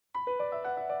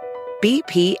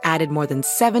BP added more than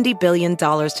 $70 billion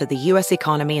to the U.S.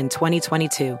 economy in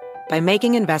 2022 by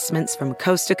making investments from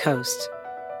coast to coast.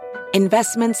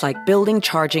 Investments like building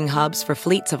charging hubs for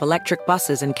fleets of electric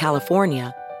buses in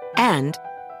California and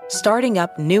starting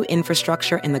up new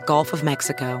infrastructure in the Gulf of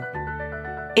Mexico.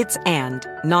 It's and,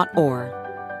 not or.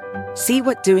 See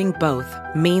what doing both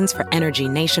means for energy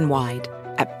nationwide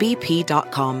at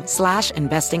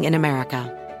bp.com/investing in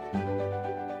America.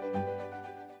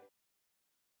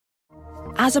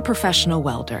 As a professional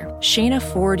welder, Shayna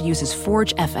Ford uses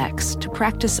Forge FX to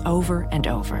practice over and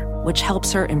over, which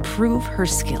helps her improve her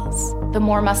skills. The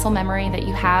more muscle memory that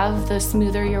you have, the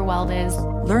smoother your weld is.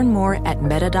 Learn more at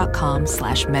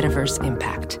meta.com/metaverse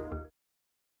impact.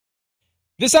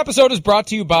 This episode is brought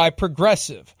to you by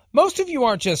Progressive. Most of you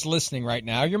aren't just listening right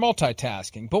now, you're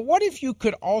multitasking. But what if you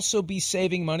could also be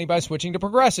saving money by switching to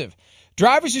Progressive?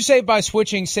 Drivers who save by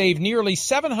switching save nearly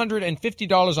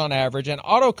 $750 on average, and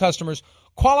auto customers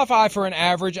qualify for an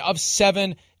average of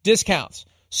 7 discounts.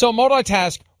 So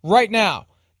multitask right now.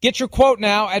 Get your quote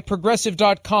now at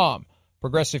Progressive.com.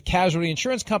 Progressive Casualty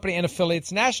Insurance Company and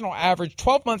affiliates. National average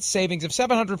 12-month savings of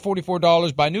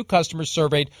 $744 by new customers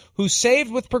surveyed who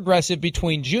saved with Progressive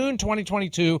between June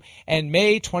 2022 and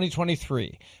May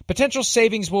 2023. Potential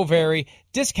savings will vary.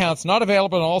 Discounts not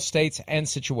available in all states and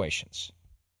situations.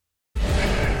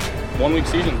 1 week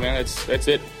season, man. That's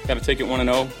it. Got to take it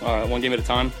 1-0, one game at a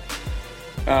time.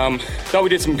 Thought we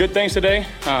did some good things today.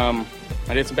 I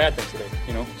did some bad things today.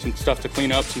 Some stuff to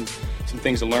clean up, some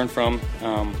things to learn from,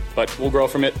 but we'll grow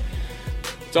from it.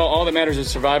 It's all that matters is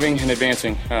surviving and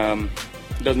advancing.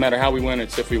 It doesn't matter how we win,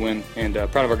 it's if we win, and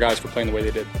proud of our guys for playing the way they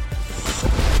did.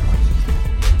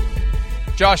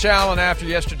 Josh Allen after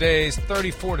yesterday's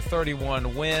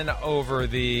 34-31 win over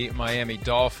the Miami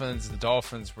Dolphins. The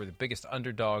Dolphins were the biggest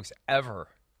underdogs ever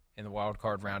in the wild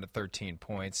card round at 13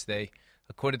 points. They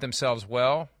acquitted themselves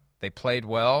well. They played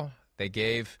well. They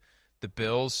gave the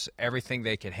Bills everything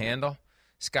they could handle.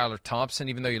 Skylar Thompson,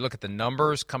 even though you look at the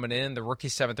numbers coming in, the rookie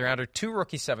 7th rounder, 2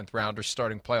 rookie 7th rounders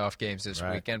starting playoff games this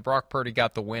weekend. Brock Purdy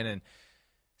got the win, and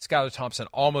Skylar Thompson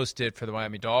almost did for the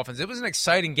Miami Dolphins. It was an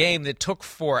exciting game that took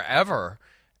forever.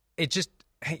 It just,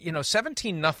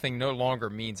 17-0 no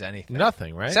longer means anything.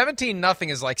 Nothing, right?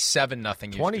 17-0 is like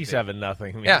 7-0.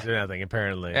 27-0 means nothing,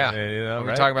 apparently. Yeah, right?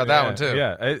 We're talking about that one, too.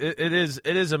 Yeah, it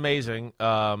is amazing.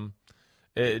 How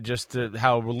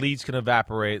leads can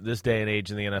evaporate this day and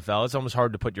age in the NFL. It's almost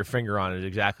hard to put your finger on it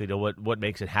exactly to what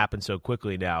makes it happen so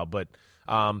quickly now. But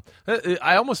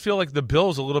I almost feel like the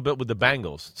Bills a little bit with the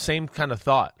Bengals. Same kind of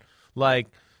thought. Like,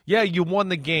 yeah, you won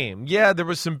the game. Yeah, there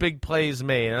was some big plays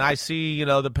made, and I see,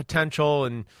 the potential,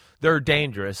 and they're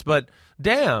dangerous. But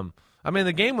damn,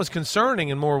 the game was concerning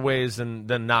in more ways than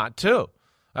not, too.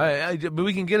 But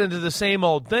we can get into the same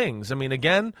old things.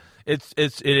 Again, it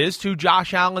is too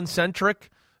Josh Allen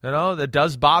centric. That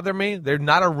does bother me. They're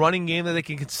not a running game that they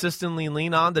can consistently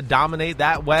lean on to dominate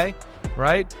that way,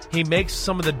 right? He makes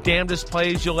some of the damnedest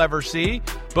plays you'll ever see,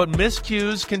 but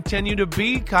miscues continue to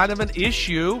be kind of an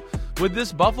issue with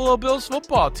this Buffalo Bills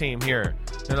football team here.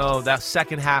 That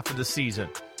second half of the season.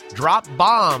 Drop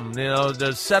bomb,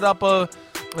 to set up a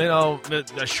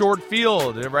short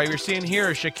field, right? You're seeing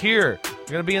here, Shakir, you're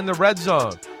going to be in the red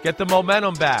zone. Get the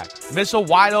momentum back. Miss a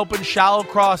wide open shallow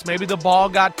cross. Maybe the ball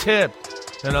got tipped.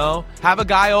 Have a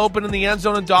guy open in the end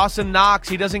zone and Dawson Knox.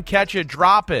 He doesn't catch it.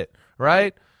 Drop it,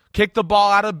 right? Kick the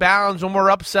ball out of bounds when we're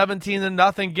up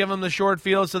 17-0. Give them the short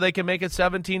field so they can make it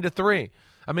 17-3.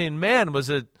 Man, was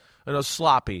it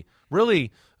sloppy.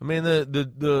 Really,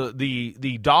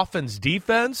 the Dolphins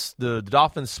defense, the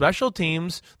Dolphins special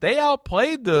teams, they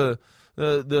outplayed the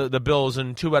Bills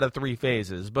in 2 out of 3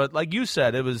 phases. But like you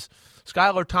said, it was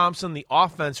Skylar Thompson, the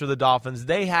offense for the Dolphins.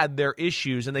 They had their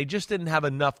issues, and they just didn't have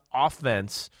enough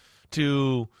offense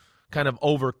to kind of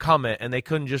overcome it, and they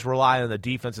couldn't just rely on the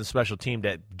defense and special team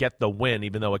to get the win,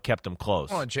 even though it kept them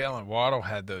close. Well, Jalen Waddle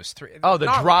had those 3. Oh, the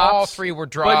Not drops. All 3 were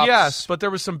drops. But yes, but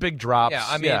there was some big drops.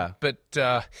 Yeah, but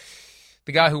the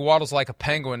guy who waddles like a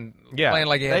penguin, playing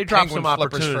like he had penguin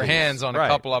flippers for hands on a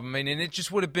couple of them. And it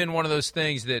just would have been one of those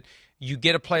things that you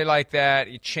get a play like that,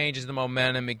 it changes the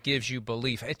momentum, it gives you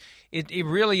belief. It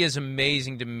really is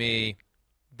amazing to me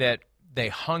that they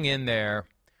hung in there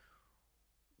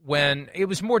when it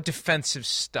was more defensive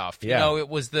stuff. It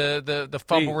was the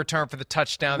fumble return for the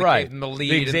touchdown that gave them the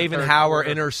lead. The Xavier Howard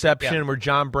interception where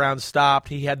John Brown stopped.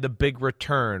 He had the big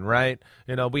return, right?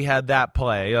 We had that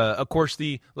play. Of course,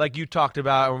 like you talked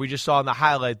about, or we just saw in the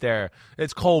highlight there,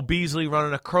 it's Cole Beasley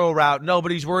running a crow route.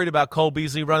 Nobody's worried about Cole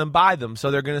Beasley running by them, so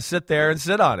they're going to sit there and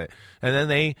sit on it. And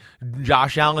then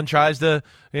Josh Allen tries to,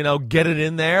 get it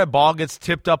in there. Ball gets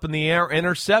tipped up in the air,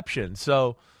 interception.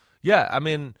 So, yeah, I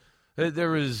mean, there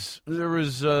was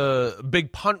a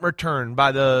big punt return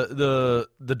by the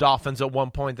Dolphins at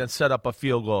one point that set up a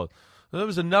field goal. There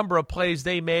was a number of plays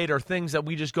they made or things that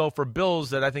we just go for Bills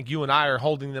that I think you and I are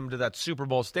holding them to that Super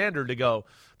Bowl standard to go,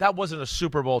 that wasn't a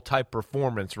Super Bowl type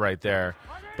performance right there.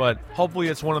 But hopefully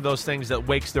it's one of those things that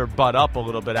wakes their butt up a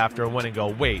little bit after a win and go,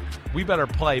 wait, we better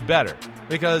play better.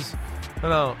 Because,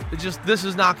 this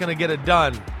is not going to get it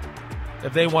done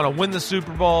if they want to win the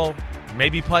Super Bowl,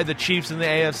 maybe play the Chiefs in the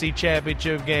AFC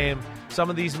Championship game. Some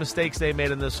of these mistakes they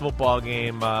made in this football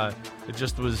game, it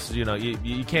just was,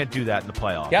 you can't do that in the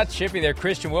playoffs. Got chippy there.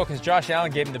 Christian Wilkins, Josh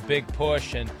Allen gave him the big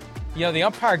push, and, the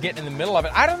umpire getting in the middle of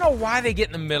it. I don't know why they get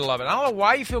in the middle of it. I don't know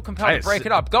why you feel compelled to break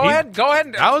it up. Go ahead.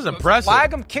 That was impressive.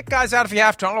 Flag them, kick guys out if you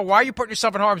have to. I don't know why you're putting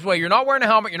yourself in harm's way. You're not wearing a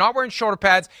helmet. You're not wearing shoulder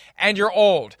pads, and you're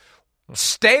old.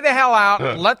 Stay the hell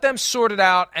out. Let them sort it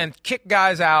out and kick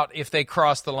guys out if they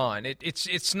cross the line.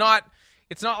 It's not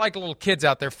like little kids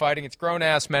out there fighting. It's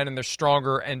grown-ass men, and they're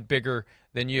stronger and bigger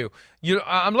than you.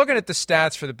 I'm looking at the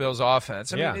stats for the Bills'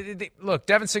 offense. I mean, look,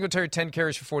 Devin Singletary, 10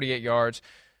 carries for 48 yards.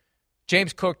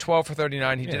 James Cook, 12 for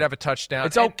 39. He did have a touchdown.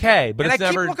 It's okay, but it's I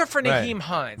never... keep looking for Naheem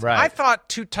Hines. Right. I thought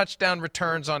 2 touchdown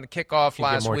returns on the kickoff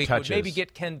last week touches. would maybe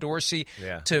get Ken Dorsey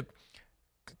to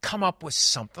come up with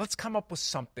something. Let's come up with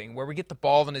something where we get the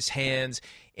ball in his hands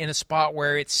in a spot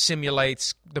where it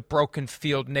simulates the broken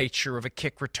field nature of a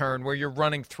kick return, where you're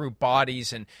running through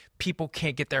bodies and people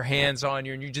can't get their hands on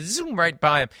you and you just zoom right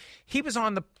by him. He was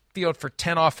on the field for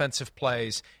 10 offensive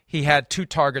plays. He had 2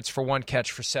 targets for 1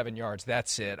 catch for 7 yards.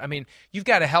 That's it. I mean, you've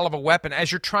got a hell of a weapon as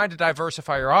you're trying to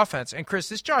diversify your offense. And, Chris,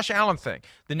 this Josh Allen thing,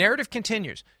 the narrative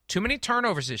continues. Too many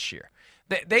turnovers this year.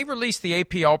 They released the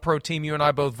AP All-Pro team. You and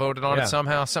I both voted on it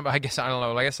somehow. I guess a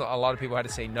lot of people had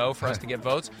to say no for us to get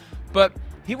votes. But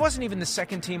he wasn't even the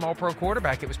second-team All-Pro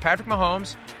quarterback. It was Patrick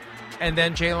Mahomes and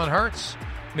then Jalen Hurts.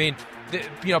 I mean,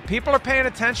 people are paying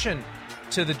attention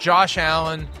to the Josh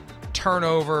Allen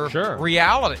turnover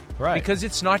reality because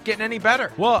it's not getting any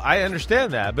better. Well, I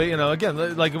understand that. But,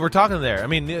 again, like we're talking there. I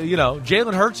mean,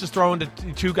 Jalen Hurts is throwing to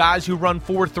 2 guys who run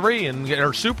 4.3 and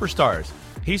are superstars.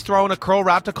 He's throwing a curl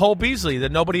route to Cole Beasley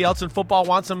that nobody else in football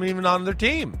wants him even on their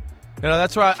team.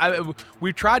 That's why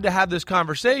we tried to have this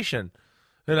conversation,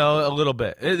 a little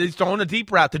bit. He's throwing a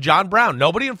deep route to John Brown.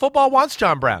 Nobody in football wants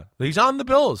John Brown. He's on the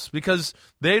Bills because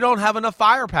they don't have enough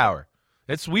firepower.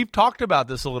 We've talked about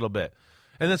this a little bit.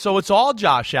 And then so it's all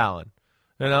Josh Allen.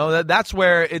 That's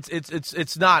where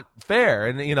it's not fair.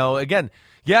 And, again,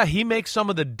 he makes some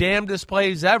of the damnedest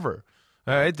plays ever.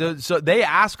 All right, so they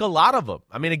ask a lot of him.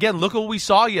 I mean, again, look at what we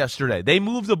saw yesterday. They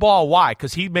move the ball. Why?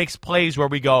 Because he makes plays where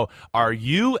we go, are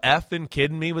you effing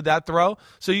kidding me with that throw?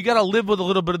 So you got to live with a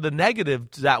little bit of the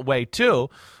negative that way too.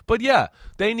 But,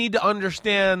 they need to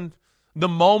understand the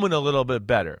moment a little bit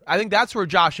better. I think that's where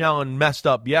Josh Allen messed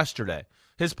up yesterday.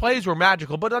 His plays were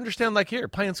magical, but understand, like here,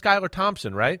 playing Skylar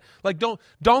Thompson, right? Like,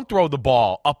 don't throw the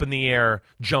ball up in the air,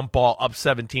 jump ball up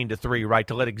 17-3, right,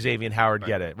 to let Xavier Howard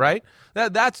get it, right?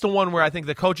 That's the one where I think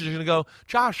the coaches are going to go,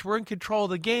 Josh, we're in control of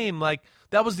the game. Like,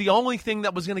 that was the only thing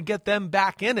that was going to get them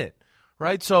back in it,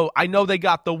 right? So I know they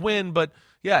got the win, but,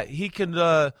 he can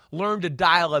learn to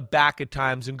dial it back at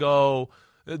times and go –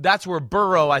 that's where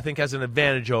Burrow, I think, has an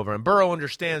advantage over him. Burrow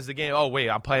understands the game. Oh, wait,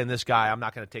 I'm playing this guy. I'm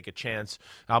not going to take a chance.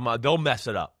 They'll mess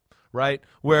it up, right?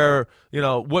 Where,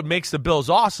 what makes the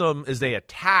Bills awesome is they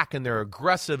attack and they're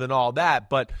aggressive and all that,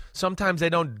 but sometimes they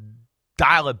don't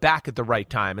dial it back at the right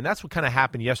time. And that's what kind of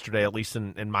happened yesterday, at least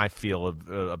in my feel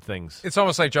of things. It's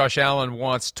almost like Josh Allen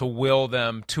wants to will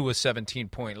them to a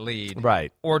 17-point lead.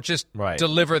 Right. Or just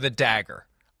deliver the dagger.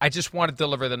 I just want to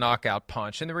deliver the knockout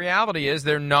punch. And the reality is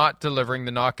they're not delivering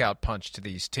the knockout punch to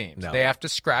these teams. No. They have to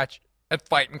scratch and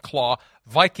fight and claw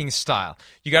Viking style.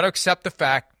 You got to accept the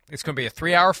fact it's going to be a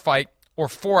 3-hour fight or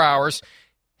 4 hours,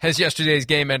 as yesterday's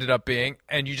game ended up being,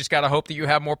 and you just got to hope that you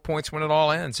have more points when it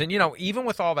all ends. And, even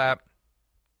with all that,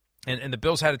 and the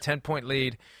Bills had a 10-point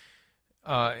lead,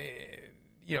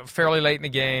 fairly late in the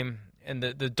game, and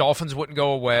the Dolphins wouldn't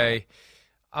go away.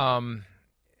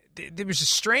 There was a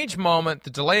strange moment, the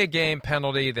delay of game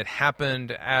penalty that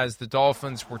happened as the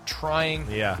Dolphins were trying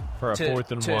for a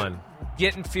 4th and 1.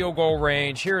 Get in field goal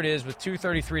range. Here it is with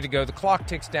 2:33 to go. The clock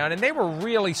ticks down, and they were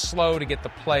really slow to get the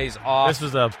plays off. This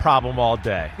was a problem all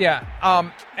day. Yeah.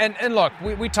 And look,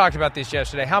 we talked about this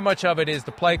yesterday. How much of it is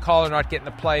the play caller not getting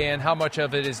the play in? How much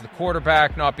of it is the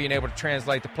quarterback not being able to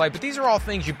translate the play? But these are all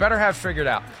things you better have figured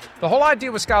out. The whole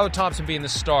idea with Skylar Thompson being the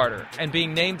starter and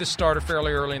being named the starter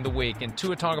fairly early in the week and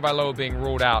Tua Tagovailoa being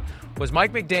ruled out was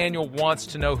Mike McDaniel wants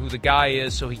to know who the guy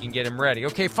is so he can get him ready.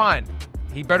 Okay, fine.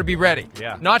 He better be ready.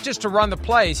 Yeah. Not just to run the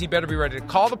plays. He better be ready to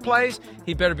call the plays.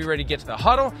 He better be ready to get to the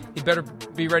huddle. He better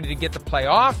be ready to get the play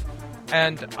off.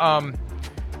 And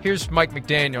here's Mike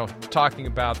McDaniel talking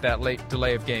about that late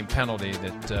delay of game penalty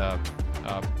that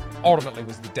ultimately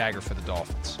was the dagger for the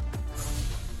Dolphins.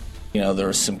 There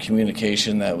was some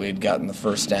communication that we had gotten the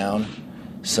first down,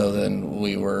 so then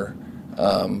we were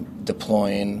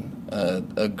deploying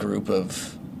a group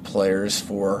of players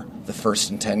for the 1st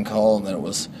and 10 call, and then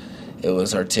it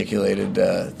was articulated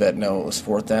that no, it was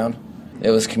 4th down.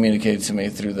 It was communicated to me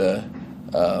through the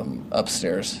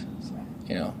upstairs,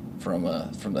 from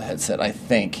the headset. I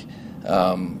think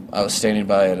I was standing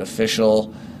by an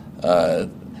official.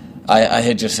 I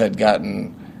had just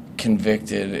gotten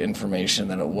convicted information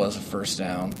that it was a 1st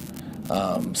down,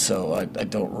 so I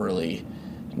don't really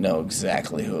know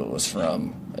exactly who it was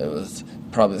from. It was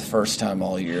probably the first time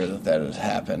all year that had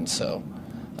happened, so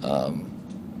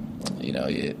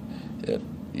you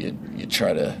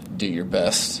try to do your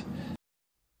best.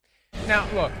 Now,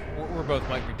 look, we're both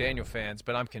Mike McDaniel fans,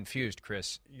 but I'm confused,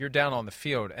 Chris. You're down on the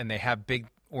field, and they have big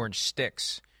orange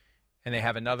sticks, and they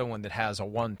have another one that has a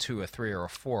 1, 2, a 3, or a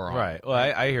 4 on it. Right. Well,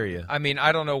 I hear you. I mean,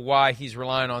 I don't know why he's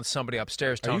relying on somebody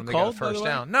upstairs telling him they got a first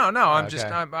down. No, I'm just,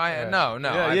 no.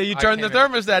 Yeah, you turned the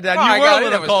thermostat down. No, You were a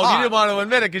little cold. hot. You didn't want to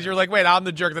admit it because you're like, wait, I'm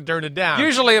the jerk that turned it down.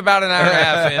 Usually about an hour and a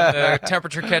half in, the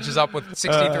temperature catches up with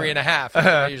 63 and a half.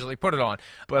 I usually put it on.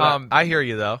 But I hear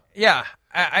you, though. Yeah,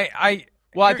 I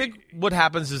think what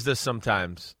happens is this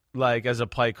sometimes, like as a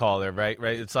play caller, right?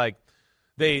 It's like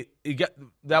I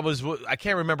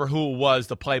can't remember who it was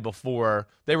the play before.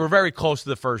 They were very close to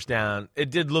the 1st down.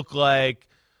 It did look like,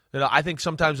 I think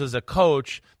sometimes as a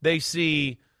coach, they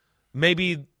see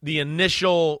maybe the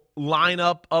initial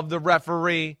lineup of the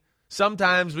referee.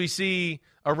 Sometimes we see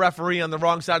a referee on the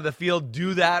wrong side of the field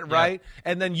do that, right?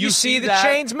 And then you see the that,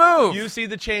 chains move. You see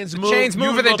the chains The move. chains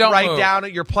move you or they look don't right move. down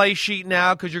at your play sheet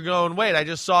now because you're going, wait, I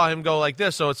just saw him go like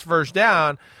this, so it's 1st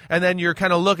down. And then you're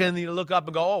kind of looking, and you look up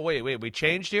and go, oh, wait, we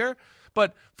changed here?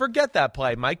 But forget that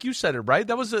play, Mike. You said it right.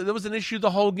 That was an issue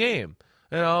the whole game.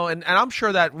 And I'm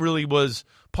sure that really was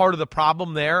part of the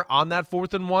problem there on that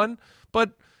 4th and 1.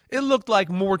 But it looked like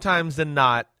more times than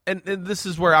not, and this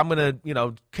is where I'm going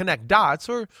to, connect dots,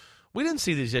 we didn't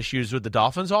see these issues with the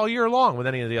Dolphins all year long with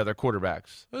any of the other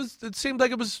quarterbacks. It seemed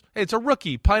like it's a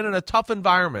rookie playing in a tough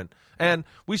environment. And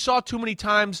we saw too many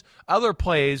times other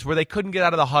plays where they couldn't get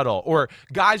out of the huddle, or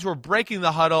guys were breaking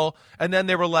the huddle, and then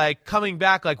they were like coming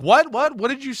back like, what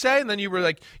did you say? And then you were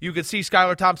like, you could see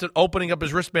Skylar Thompson opening up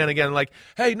his wristband again, like,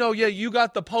 hey, no, yeah, you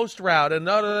got the post route. And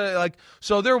like,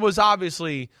 so there was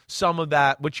obviously some of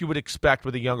that, which you would expect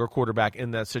with a younger quarterback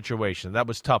in that situation. That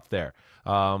was tough there.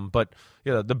 But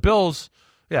the Bills,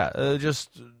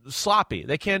 just sloppy.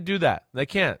 They can't do that. They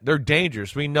can't. They're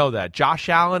dangerous. We know that. Josh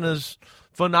Allen is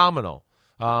phenomenal.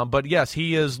 But yes,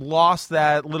 he has lost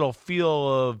that little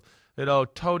feel of,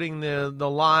 towing the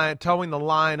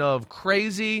line of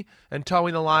crazy and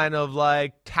towing the line of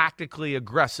like tactically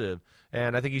aggressive.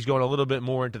 And I think he's going a little bit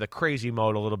more into the crazy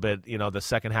mode a little bit, the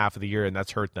second half of the year, and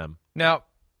that's hurt them. Now,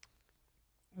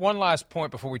 one last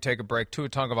point before we take a break. Tua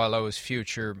Tagovailoa's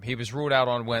future. He was ruled out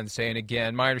on Wednesday, and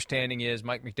again, my understanding is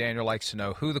Mike McDaniel likes to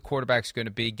know who the quarterback's going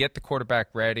to be, get the quarterback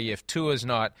ready. If Tua's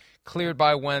not cleared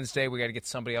by Wednesday, we got to get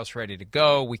somebody else ready to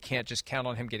go. We can't just count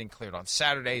on him getting cleared on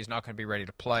Saturday. He's not going to be ready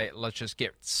to play. Let's just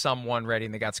get someone ready,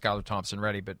 and they got Skylar Thompson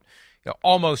ready, but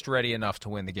almost ready enough to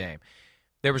win the game.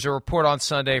 There was a report on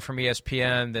Sunday from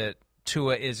ESPN that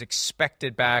Tua is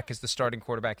expected back as the starting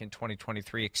quarterback in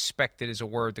 2023. Expected is a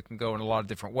word that can go in a lot of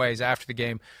different ways. After the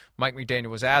game, Mike McDaniel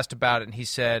was asked about it, and he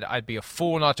said, I'd be a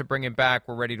fool not to bring him back.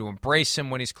 We're ready to embrace him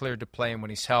when he's cleared to play and when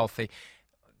he's healthy.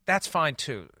 That's fine,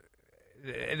 too.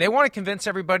 They want to convince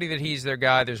everybody that he's their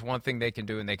guy. There's one thing they can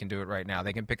do, and they can do it right now.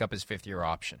 They can pick up his fifth-year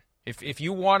option. If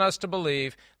you want us to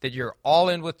believe that you're all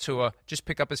in with Tua, just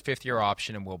pick up his fifth-year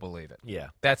option, and we'll believe it. Yeah.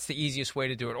 That's the easiest way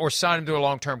to do it. Or sign him to a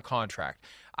long-term contract.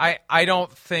 I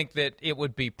don't think that it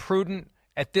would be prudent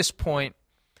at this point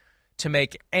to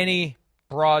make any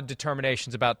broad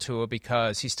determinations about Tua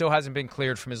because he still hasn't been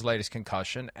cleared from his latest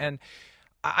concussion. And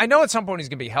I know at some point he's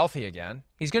going to be healthy again.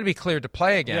 He's going to be cleared to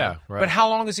play again. Yeah, right. But how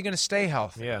long is he going to stay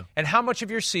healthy? Yeah. And how much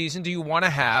of your season do you want to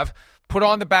have put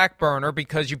on the back burner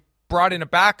because you brought in a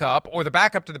backup or the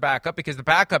backup to the backup because the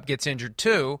backup gets injured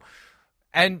too,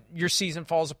 and your season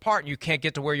falls apart and you can't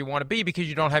get to where you want to be because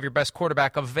you don't have your best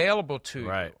quarterback available to you.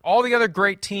 Right. All the other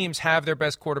great teams have their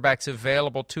best quarterbacks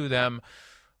available to them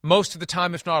most of the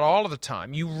time, if not all of the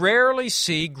time. You rarely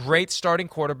see great starting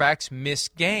quarterbacks miss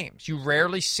games. You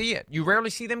rarely see it. You rarely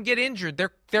see them get injured.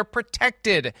 They're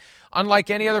protected, unlike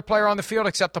any other player on the field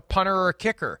except a punter or a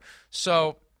kicker.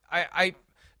 So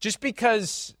just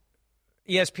because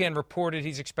ESPN reported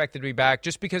he's expected to be back,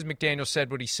 just because McDaniel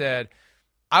said what he said,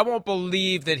 I won't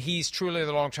believe that he's truly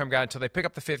the long-term guy until they pick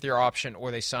up the fifth-year option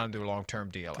or they sign him to a long-term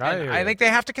deal. And I think they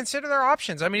have to consider their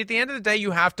options. I mean, at the end of the day,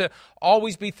 you have to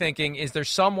always be thinking, is there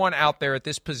someone out there at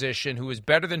this position who is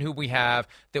better than who we have,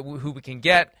 who we can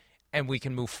get, and we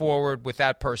can move forward with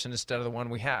that person instead of the one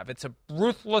we have. It's a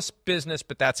ruthless business,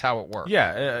 but that's how it works.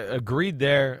 Yeah, agreed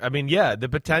there. I mean, yeah, the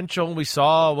potential, we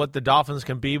saw what the Dolphins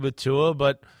can be with Tua,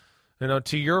 but,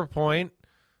 to your point,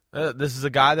 this is a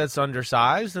guy that's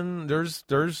undersized, and there's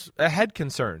a head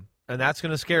concern, and that's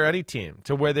going to scare any team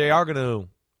to where they are going to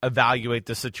evaluate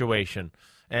the situation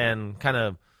and kind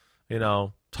of,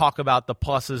 talk about the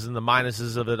pluses and the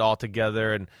minuses of it all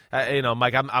together. And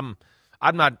Mike,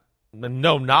 I'm not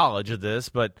no knowledge of this,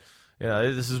 but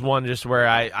this is one just where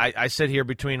I sit here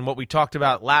between what we talked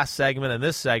about last segment and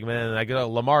this segment, and I go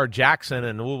Lamar Jackson,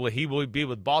 and he will be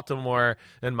with Baltimore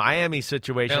and Miami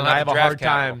situation. I have a hard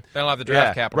time. They don't have the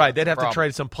draft capital. Right, they'd have to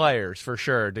trade some players for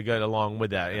sure to go along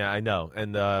with that. Yeah, I know,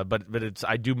 and but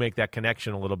I do make that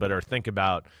connection a little bit, or think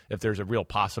about if there's a real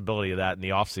possibility of that in the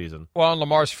offseason. Well, and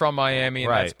Lamar's from Miami,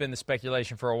 and that's been the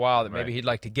speculation for a while that maybe he'd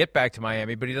like to get back to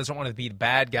Miami, but he doesn't want to be the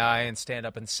bad guy and stand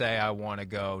up and say, I want to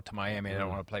go to Miami and I don't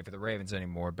want to play for the Ravens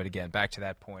anymore. But again, back to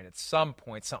that point, at some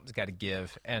point something's got to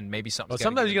give, and maybe something's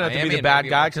sometimes you're going to have to be the bad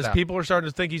guy because people are starting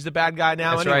to think he's the bad guy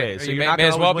now. That's anyway. Right. So you may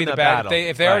as well be the bad guy.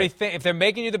 If they already if they're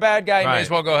making you the bad guy, you may as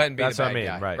well go ahead and be the bad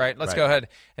guy. Right. Let's go ahead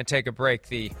and take a break.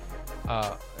 The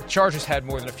Chargers had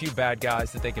more than a few bad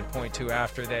guys that they can point to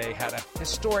after they had a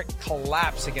historic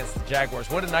collapse against the Jaguars.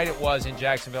 What a night it was in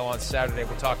Jacksonville on Saturday.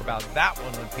 We'll talk about that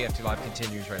one when PFT Live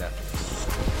continues right after this.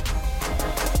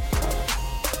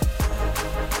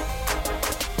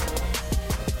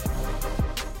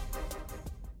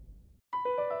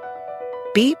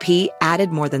 BP added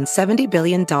more than $70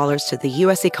 billion to the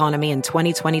U.S. economy in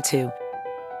 2022.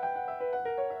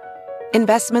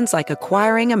 Investments like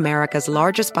acquiring America's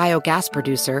largest biogas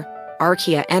producer,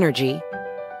 Archaea Energy,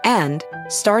 and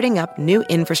starting up new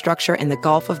infrastructure in the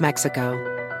Gulf of Mexico.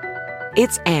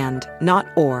 It's and, not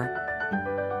or.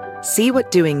 See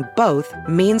what doing both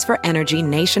means for energy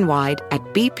nationwide at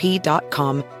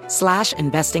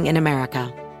bp.com/investing in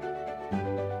America.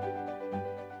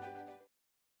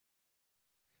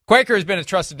 Quaker has been a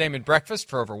trusted name in breakfast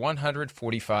for over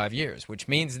 145 years, which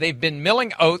means they've been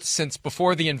milling oats since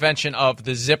before the invention of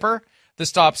the zipper, the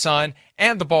stop sign,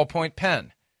 and the ballpoint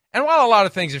pen. And while a lot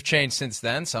of things have changed since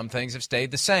then, some things have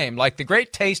stayed the same, like the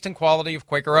great taste and quality of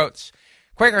Quaker oats.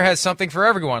 Quaker has something for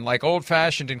everyone, like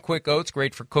old-fashioned and quick oats,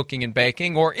 great for cooking and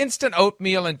baking, or instant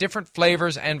oatmeal in different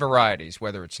flavors and varieties,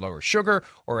 whether it's lower sugar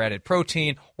or added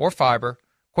protein or fiber.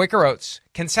 Quaker oats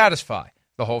can satisfy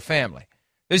the whole family.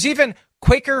 There's even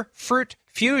Quaker Fruit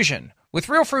Fusion, with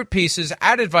real fruit pieces,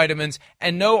 added vitamins,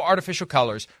 and no artificial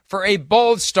colors for a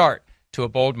bold start to a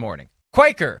bold morning.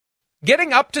 Quaker,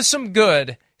 getting up to some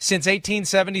good since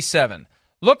 1877.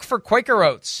 Look for Quaker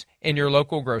Oats in your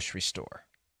local grocery store.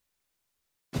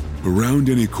 Around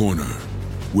any corner,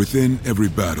 within every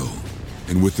battle,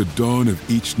 and with the dawn of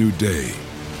each new day,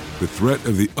 the threat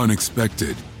of the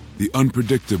unexpected, the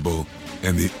unpredictable,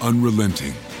 and the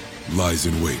unrelenting lies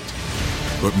in wait.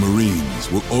 But Marines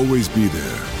will always be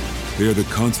there. They are the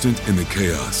constant in the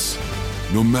chaos.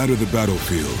 No matter the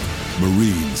battlefield,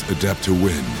 Marines adapt to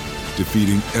win,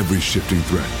 defeating every shifting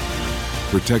threat,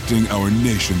 protecting our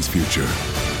nation's future.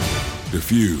 The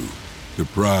few, the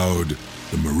proud,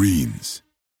 the Marines.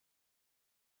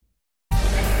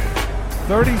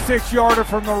 36-yarder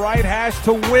from the right hash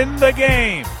to win the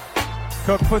game.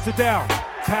 Cook puts it down.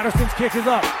 Patterson's kick is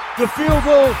up. The field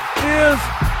goal is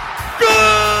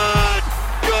good!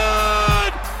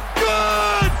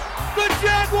 The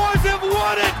Jaguars have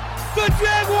won it! The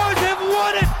Jaguars have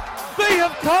won it! They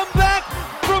have come back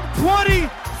from 27-0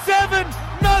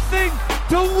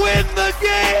 to win the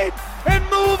game and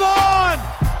move on!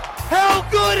 How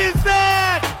good is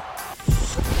that?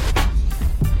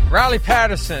 Riley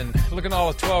Patterson, looking all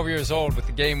of 12 years old with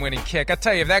the game-winning kick. I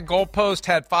tell you, if that goalpost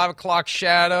had 5 o'clock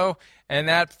shadow and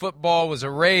that football was a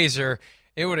razor,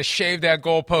 it would have shaved that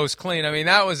goalpost clean. I mean,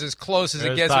 that was as close as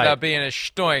it gets without being a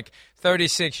shtoink.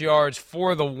 36 yards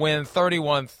for the win,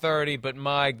 31-30, but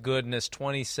my goodness,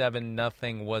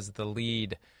 27-0 was the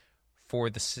lead for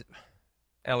the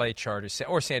L.A. Chargers,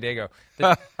 or San Diego.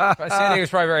 San Diego's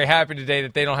probably very happy today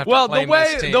that they don't have to claim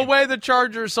this team. The way the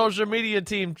Chargers social media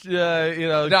team,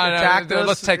 attacked us.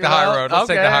 Let's take the high road. Let's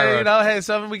take the high road. Hey,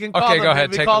 something we can call them. Go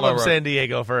ahead. We take call the them road. San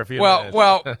Diego for a few minutes.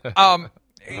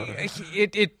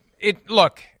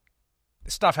 Look,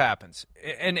 stuff happens,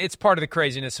 and it's part of the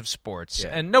craziness of sports.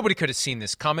 Yeah. And nobody could have seen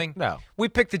this coming. No. We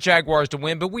picked the Jaguars to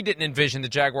win, but we didn't envision the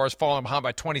Jaguars falling behind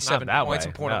by 27 points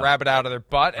and pulling a rabbit out of their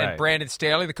butt. Right. And Brandon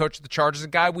Staley, the coach of the Chargers, a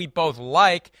guy we both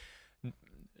like,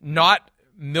 not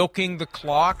milking the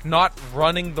clock, not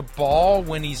running the ball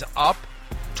when he's up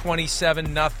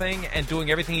 27-0, and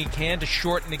doing everything he can to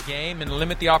shorten the game and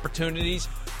limit the opportunities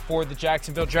for the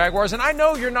Jacksonville Jaguars. And I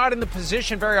know you're not in the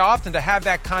position very often to have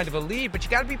that kind of a lead, but you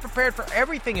got to be prepared for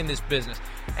everything in this business.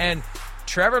 And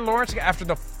Trevor Lawrence, after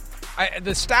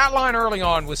the stat line early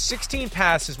on was 16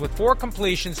 passes with 4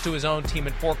 completions to his own team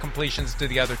and 4 completions to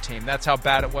the other team. That's how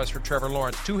bad it was for Trevor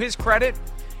Lawrence. To his credit,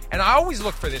 and I always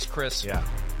look for this, Chris. Yeah.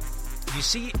 You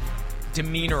see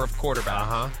demeanor of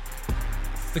quarterbacks.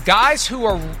 The guys who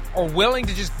are willing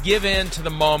to just give in to the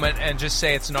moment and just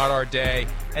say it's not our day,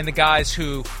 and the guys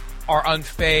who are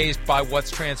unfazed by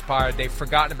what's transpired, they've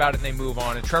forgotten about it and they move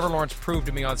on. And Trevor Lawrence proved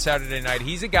to me on Saturday night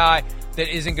he's a guy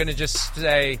that isn't going to just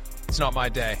say it's not my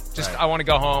day. I want to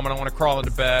go home and I want to crawl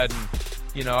into bed,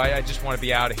 and I just want to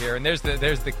be out of here. And there's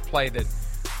the play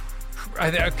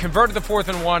that converted the 4th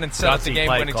and 1 and set up the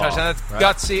game-winning touchdown. That's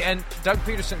gutsy, and Doug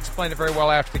Peterson explained it very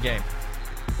well after the game.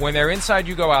 When they're inside,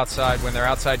 you go outside. When they're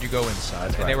outside, you go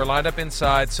inside. And they were lined up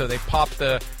inside, so they popped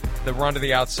the run to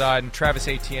the outside, and Travis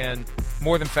Etienne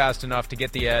more than fast enough to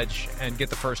get the edge and get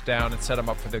the first down and set them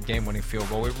up for the game-winning field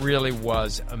goal. It really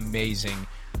was amazing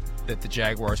that the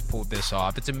Jaguars pulled this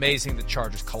off. It's amazing the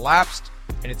Chargers collapsed,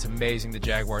 and it's amazing the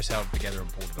Jaguars held it together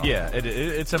and pulled it off. Yeah,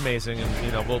 it's amazing,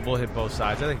 and we'll hit both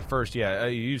sides. I think first,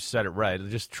 you said it right.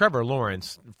 Just Trevor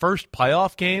Lawrence, first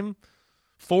playoff game,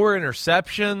 4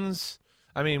 interceptions.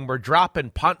 I mean, we're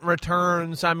dropping punt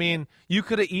returns. I mean, you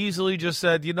could have easily just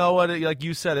said, you know what, like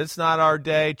you said, it's not our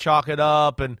day, chalk it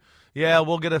up, and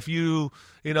we'll get a few,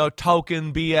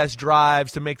 token BS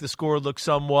drives to make the score look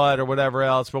somewhat or whatever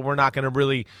else, but I'm not going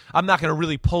to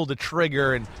really pull the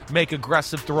trigger and make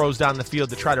aggressive throws down the field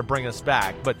to try to bring us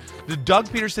back. But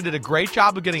Doug Peterson did a great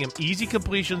job of getting him easy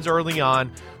completions early on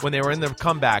when they were in the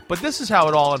comeback. But this is how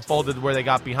it all unfolded where they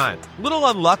got behind. Little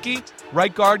unlucky,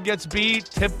 right guard gets beat,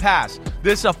 tip pass.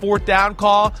 This is a 4th down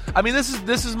call. I mean,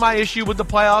 this is my issue with the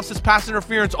playoffs. It's pass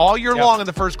interference all year long in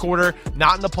the first quarter,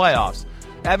 not in the playoffs.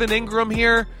 Evan Ingram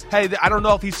here, hey, I don't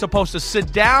know if he's supposed to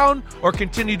sit down or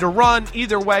continue to run.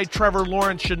 Either way, Trevor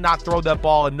Lawrence should not throw that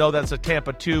ball and know that's a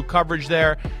Tampa 2 coverage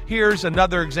there. Here's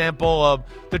another example of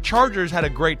the Chargers had a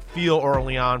great feel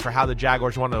early on for how the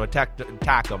Jaguars wanted to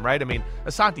attack them, right? I mean,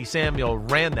 Asante Samuel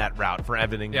ran that route for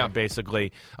Evan Ingram,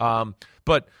 basically.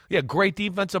 But, great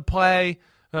defensive play.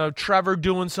 Trevor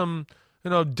doing some,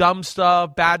 dumb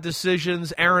stuff, bad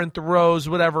decisions, errant throws,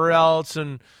 whatever else,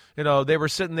 and they were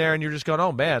sitting there, and you're just going,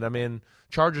 oh, man, I mean,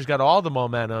 Chargers got all the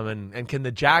momentum, and can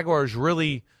the Jaguars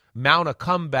really mount a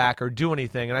comeback or do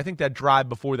anything? And I think that drive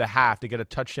before the half, to get a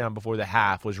touchdown before the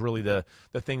half, was really the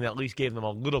thing that at least gave them a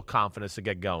little confidence to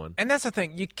get going. And that's the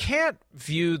thing. You can't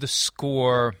view the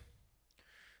score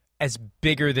as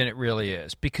bigger than it really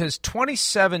is, because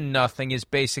 27-0 is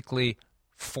basically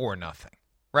 4-0,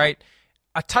 right?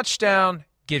 A touchdown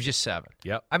gives you 7.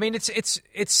 Yep. I mean, it's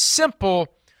simple,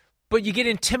 but you get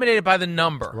intimidated by the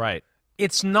number. Right.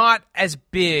 It's not as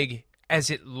big as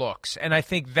it looks. And I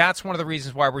think that's one of the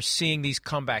reasons why we're seeing these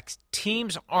comebacks.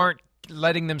 Teams aren't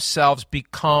letting themselves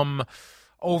become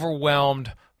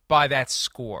overwhelmed by that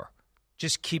score.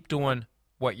 Just keep doing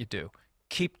what you do.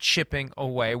 Keep chipping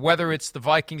away. Whether it's the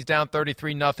Vikings down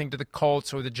 33-0 to the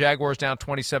Colts, or the Jaguars down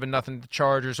 27-0 to the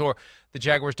Chargers, or the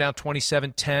Jaguars down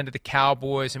 27-10 to the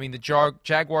Cowboys. I mean, the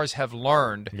Jaguars have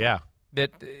learned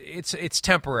that it's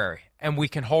temporary, and we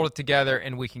can hold it together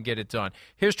and we can get it done.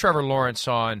 Here's Trevor Lawrence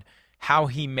on how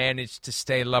he managed to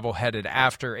stay level-headed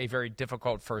after a very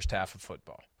difficult first half of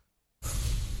football.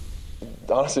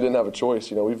 Honestly, didn't have a choice.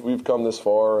 We've come this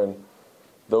far, and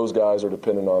those guys are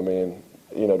dependent on me, and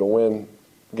to win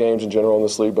games in general in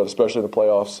this league, but especially in the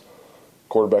playoffs,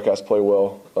 quarterback has to play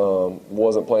well.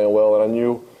 Wasn't playing well, and I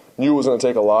knew it was going to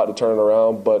take a lot to turn it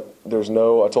around, but I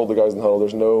told the guys in the huddle,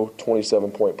 there's no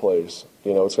 27-point plays.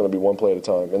 It's going to be one play at a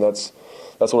time, and that's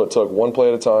what it took. One play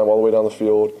at a time, all the way down the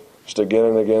field, just again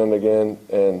and again and again.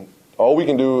 And all we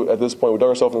can do at this point, we dug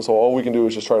ourselves in this hole, all we can do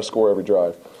is just try to score every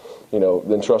drive.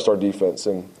 Then trust our defense.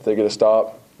 And if they get a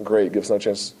stop, great, give us another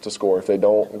chance to score. If they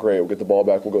don't, great, we'll get the ball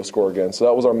back, we'll go score again. So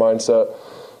that was our mindset.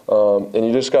 And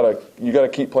you just gotta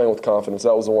keep playing with confidence.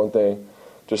 That was the one thing.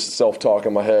 Just self-talk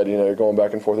in my head, you're going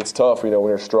back and forth. It's tough, when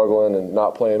you're struggling and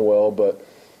not playing well, but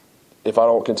if I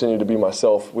don't continue to be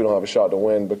myself, we don't have a shot to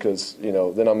win, because, then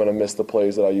I'm going to miss the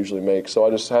plays that I usually make. So I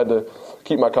just had to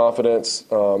keep my confidence,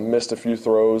 missed a few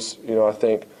throws. I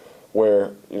think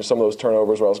where some of those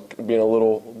turnovers where I was being a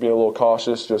little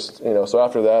cautious. Just so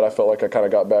after that, I felt like I kind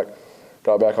of got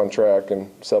back on track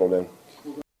and settled in.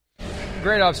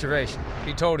 Great observation.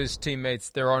 He told his teammates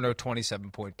there are no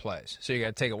 27-point plays. So you got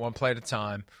to take it one play at a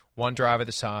time, one drive at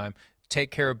a time,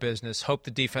 take care of business, hope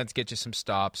the defense gets you some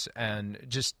stops, and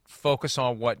just focus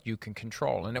on what you can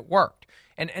control. And it worked.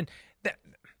 And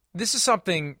this is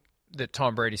something that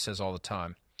Tom Brady says all the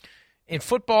time. In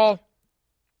football,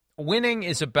 winning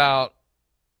is about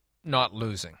not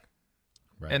losing.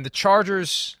 Right. And the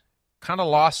Chargers kind of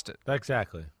lost it.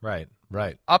 Exactly. Right.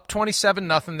 Up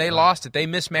 27-0, they lost it. They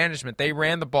mismanagement. They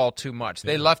ran the ball too much.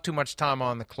 They left too much time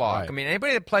on the clock. Right. I mean,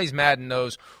 anybody that plays Madden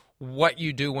knows what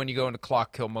you do when you go into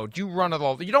clock kill mode. You run it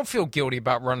all. You don't feel guilty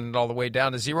about running it all the way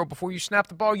down to 0 before you snap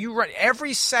the ball. You run.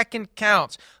 Every second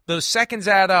counts. Those seconds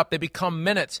add up. They become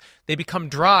minutes. They become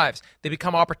drives. They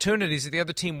become opportunities that the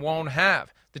other team won't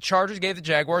have. The Chargers gave the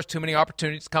Jaguars too many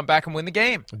opportunities to come back and win the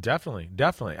game. Definitely.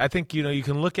 I think, you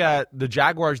can look at the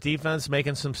Jaguars defense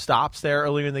making some stops there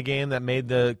earlier in the game that made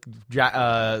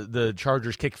the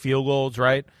Chargers kick field goals,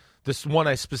 right? This one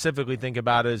I specifically think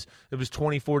about is it was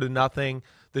 24-0.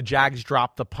 The Jags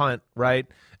dropped the punt, right?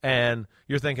 And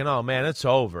you're thinking, oh, man, it's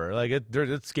over. Like,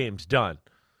 this game's done.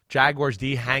 Jaguars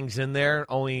D hangs in there.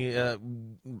 Only,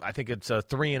 I think it's a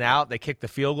 3 and out. They kick the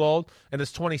field goal, and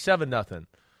it's 27-0.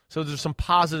 So there's some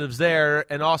positives there,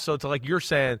 and also to like you're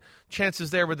saying,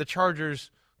 chances there where the Chargers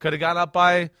could have gone up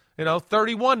by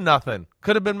 31-0.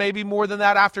 Could have been maybe more than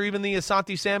that after even the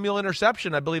Asante Samuel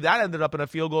interception. I believe that ended up in a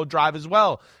field goal drive as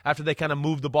well after they kind of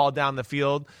moved the ball down the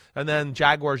field, and then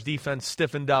Jaguars defense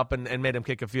stiffened up and made them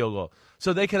kick a field goal.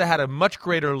 So they could have had a much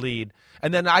greater lead.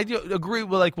 And then I agree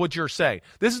with like what you're saying.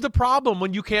 This is the problem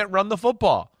when you can't run the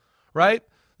football, right?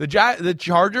 The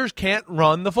Chargers can't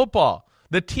run the football.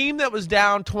 The team that was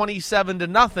down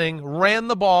 27-0 ran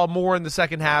the ball more in the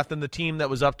second half than the team that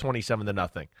was up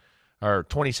 27-0 or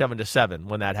 27-7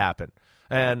 when that happened.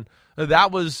 And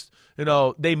that was,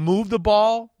 they moved the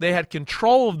ball. They had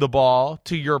control of the ball,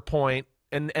 to your point,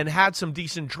 and had some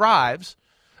decent drives.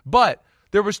 But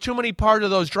there was too many part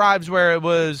of those drives where it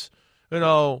was,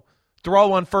 throw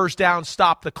on first down,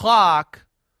 stop the clock.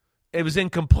 It was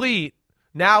incomplete.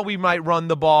 Now we might run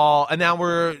the ball, and now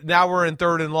we're in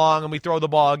 3rd and long, and we throw the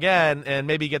ball again and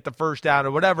maybe get the first down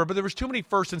or whatever. But there was too many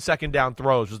first and second down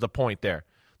throws was the point there.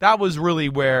 That was really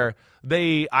where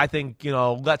they, I think,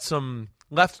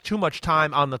 left too much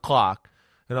time on the clock.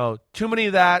 Too many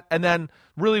of that. And then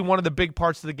really one of the big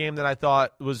parts of the game that I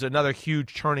thought was another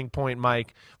huge turning point,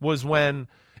 Mike, was when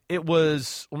it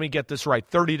was, let me get this right,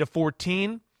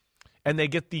 30-14. And they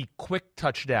get the quick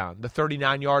touchdown, the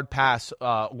 39-yard pass.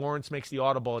 Lawrence makes the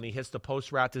audible, and he hits the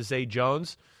post route to Zay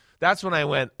Jones. That's when I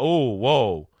went, oh,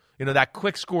 whoa. That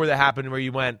quick score that happened where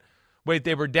you went, wait,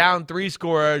 they were down 3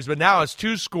 scores, but now it's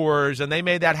 2 scores, and they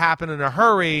made that happen in a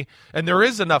hurry, and there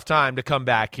is enough time to come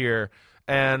back here.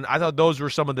 And I thought those were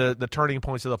some of the turning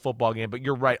points of the football game. But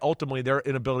you're right. Ultimately, their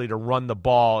inability to run the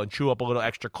ball and chew up a little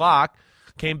extra clock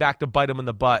came back to bite them in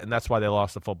the butt, and that's why they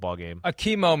lost the football game. A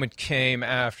key moment came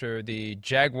after the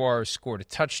Jaguars scored a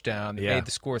touchdown. They made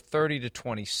the score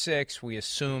 30-26. We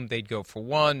assumed they'd go for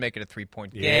 1, make it a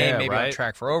 3-point game, maybe on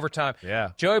track for overtime.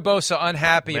 Yeah. Joey Bosa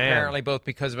unhappy, apparently, both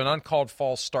because of an uncalled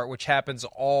false start, which happens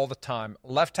all the time.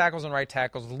 Left tackles and right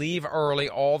tackles leave early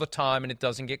all the time, and it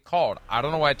doesn't get called. I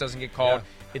don't know why it doesn't get called.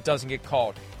 Yeah. It doesn't get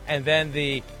called. And then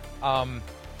this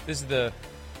is the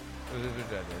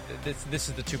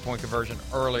 2-point conversion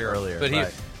earlier.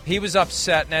 But he was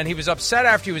upset, and he was upset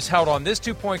after he was held on this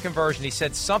 2-point conversion. He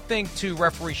said something to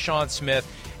referee Sean Smith,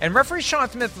 and referee Sean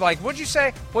Smith what'd you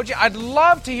say? I'd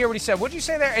love to hear what he said. What'd you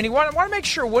say there? And he wanted to make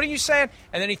sure, what are you saying?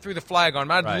 And then he threw the flag on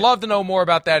him. I'd love to know more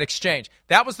about that exchange.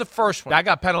 That was the first one. That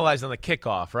got penalized on the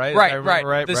kickoff, right?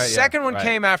 Right. The second one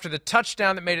came after the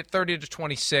touchdown that made it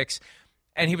 30-26,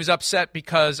 and he was upset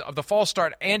because of the false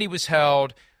start, and he was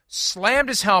held, slammed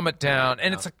his helmet down,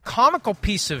 and it's a comical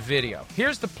piece of video.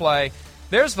 Here's the play.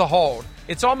 There's the hold.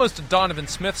 It's almost a Donovan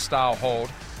Smith-style hold.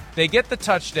 They get the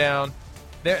touchdown.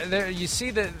 There, you see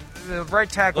the right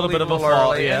tackle leave a little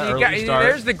early.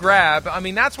 There's the grab. I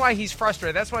mean, that's why he's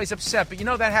frustrated. That's why he's upset. But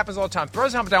that happens all the time.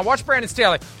 Throws the helmet down. Watch Brandon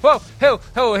Staley. Whoa,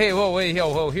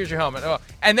 here's your helmet. Oh.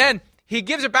 And then he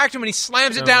gives it back to him, and he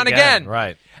slams it down again.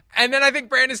 Right. And then I think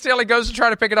Brandon Staley goes to try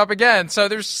to pick it up again. So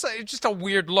there's just a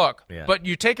weird look. Yeah. But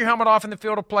you take your helmet off in the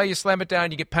field of play, you slam it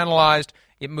down, you get penalized.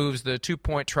 It moves the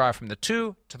 2-point try from the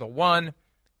 2 to the 1.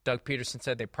 Doug Peterson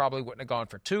said they probably wouldn't have gone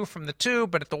for 2 from the 2,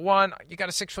 but at the 1, you got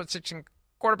a 6'6"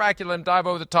 quarterback, you let him dive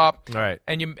over the top, right?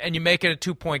 And you make it a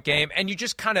 2-point game. And you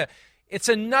just kind of, it's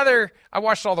another, I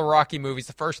watched all the Rocky movies,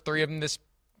 the first 3 of them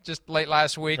just late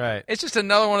last week. Right. It's just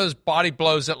another one of those body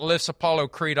blows that lifts Apollo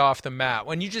Creed off the mat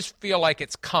when you just feel like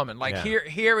it's coming. Like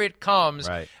here it comes,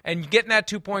 right. And getting that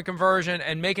 2-point conversion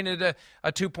and making it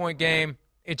a 2-point game.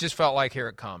 It just felt like here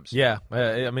it comes. Yeah,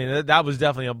 I mean that was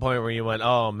definitely a point where you went,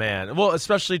 oh man. Well,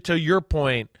 especially to your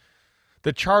point,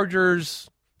 the Chargers,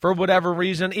 for whatever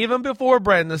reason, even before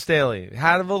Brandon Staley,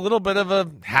 had a little bit of a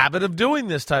habit of doing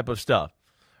this type of stuff,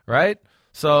 right?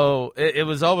 So it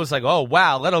was always like, oh,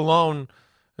 wow, let alone,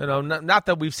 not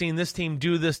that we've seen this team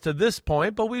do this to this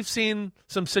point, but we've seen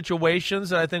some situations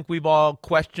that I think we've all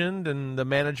questioned and the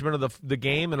management of the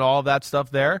game and all of that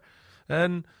stuff there.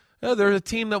 And they're a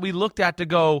team that we looked at to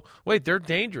go, wait, they're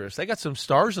dangerous. They got some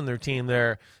stars on their team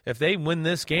there. If they win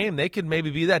this game, they could maybe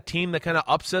be that team that kind of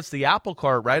upsets the apple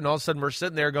cart, right? And all of a sudden we're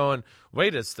sitting there going,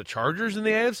 wait, it's the Chargers in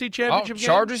the AFC Championship game?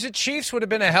 Chargers at Chiefs would have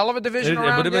been a hell of a divisional round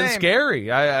game. It would have been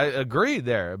scary. I agree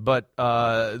there. But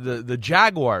the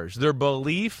Jaguars, their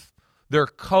belief, their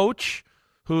coach,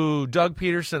 who Doug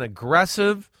Peterson,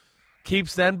 aggressive,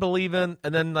 keeps them believing.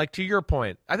 And then, like to your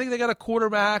point, I think they got a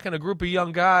quarterback and a group of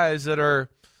young guys that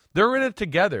they're in it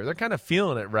together. They're kind of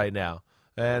feeling it right now.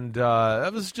 And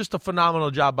that was just a phenomenal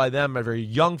job by them, a very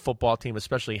young football team,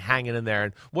 especially hanging in there.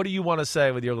 And what do you want to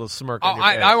say with your little smirk on your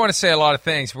face? I want to say a lot of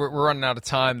things. We're running out of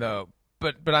time, though.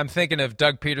 But I'm thinking of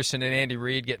Doug Peterson and Andy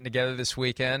Reid getting together this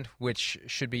weekend, which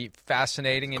should be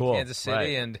fascinating in Kansas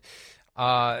City. Right.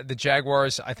 And the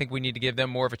Jaguars, I think we need to give them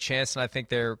more of a chance, and I think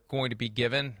they're going to be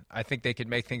given. I think they could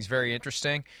make things very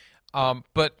interesting.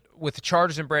 But with the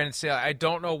Chargers and Brandon Staley, I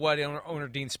don't know what owner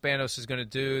Dean Spanos is going to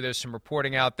do. There's some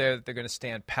reporting out there that they're going to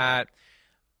stand pat.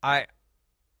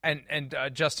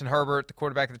 Justin Herbert, the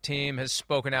quarterback of the team, has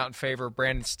spoken out in favor of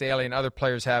Brandon Staley, and other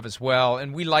players have as well.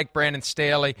 And we like Brandon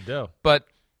Staley, but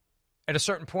at a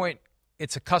certain point,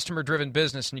 it's a customer-driven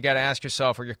business, and you got to ask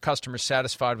yourself, are your customers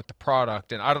satisfied with the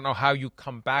product? And I don't know how you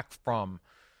come back from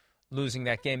losing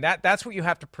that game. That's what you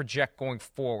have to project going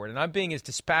forward. And I'm being as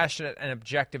dispassionate and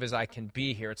objective as I can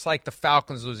be here. It's like the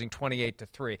Falcons losing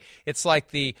 28-3. It's like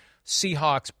the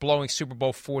Seahawks blowing Super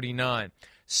Bowl 49.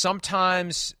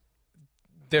 Sometimes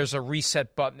there's a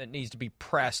reset button that needs to be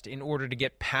pressed in order to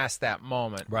get past that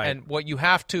moment. Right. And what you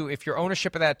have to, if you're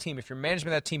ownership of that team, if you're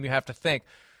management of that team, you have to think,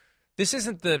 this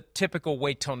isn't the typical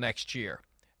wait till next year.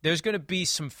 There's going to be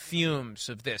some fumes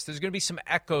of this. There's going to be some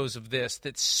echoes of this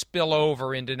that spill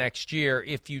over into next year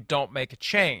if you don't make a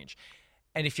change.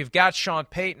 And if you've got Sean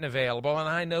Payton available, and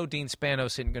I know Dean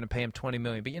Spanos isn't going to pay him $20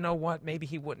 million, but you know what? Maybe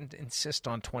he wouldn't insist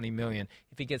on $20 million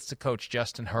if he gets to coach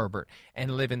Justin Herbert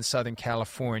and live in Southern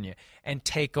California and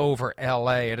take over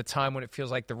L.A. at a time when it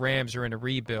feels like the Rams are in a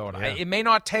rebuild. Yeah. It may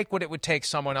not take what it would take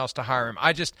someone else to hire him.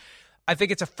 I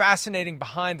think it's a fascinating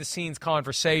behind-the-scenes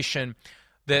conversation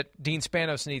that Dean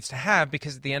Spanos needs to have,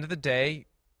 because at the end of the day,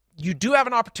 you do have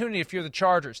an opportunity if you're the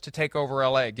Chargers to take over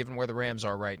L.A., given where the Rams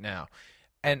are right now.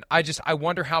 And I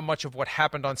wonder how much of what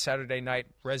happened on Saturday night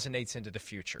resonates into the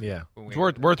future. Yeah, it's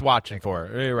worth watching for.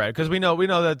 You're right, because we know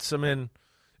that's, I mean,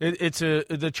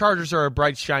 the Chargers are a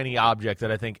bright, shiny object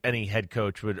that I think any head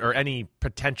coach would, or any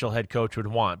potential head coach would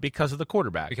want, because of the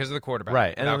quarterback. Because of the quarterback.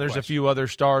 Right. And then there's a few other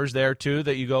stars there, too,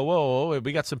 that you go, whoa,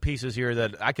 we got some pieces here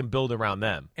that I can build around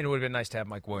them. And it would have been nice to have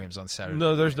Mike Williams on Saturday.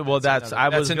 No, that's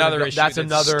another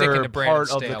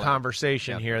part of the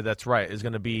conversation here that's right, is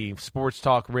going to be sports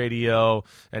talk radio,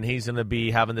 and he's going to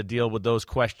be having to deal with those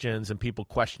questions and people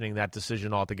questioning that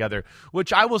decision altogether,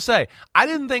 which I will say, I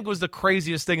didn't think was the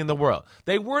craziest thing in the world.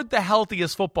 They weren't the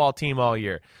healthiest football team all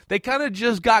year. They kind of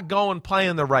just got going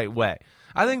playing the right way.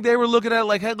 I think they were looking at it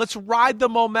like, hey, let's ride the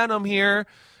momentum here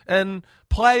and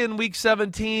play in Week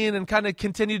 17 and kind of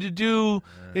continue to do,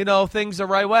 things the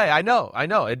right way. I know.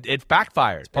 It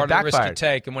backfired. It's part of the risk you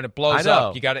take, and when it blows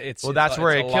up, you got to. That's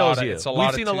where it kills you.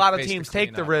 We've seen a lot of teams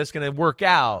take the risk and it work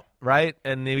out, right?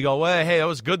 And you go, well, hey, that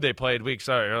was good. They played Week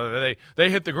 7. They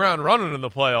hit the ground running in the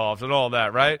playoffs and all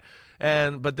that, right?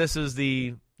 But this is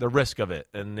the risk of it,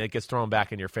 and it gets thrown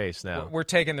back in your face now. We're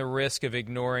taking the risk of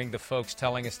ignoring the folks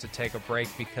telling us to take a break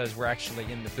because we're actually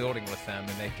in the building with them,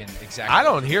 and they can exactly. I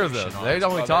don't hear them. They're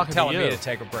only talking to you. Telling me to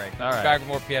take a break. All right. Back with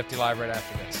more PFT Live right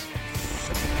after this.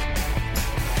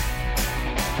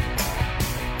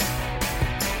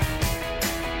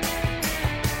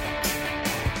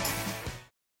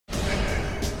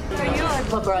 Are you a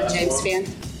LeBron James fan?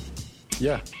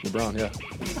 Yeah, LeBron, yeah.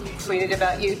 Tweeted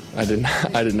about you? I did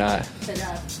not.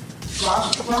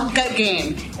 Good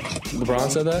game.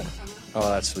 LeBron said that? Oh,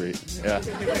 that's sweet. Yeah.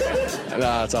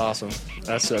 That's awesome.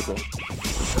 That's so cool.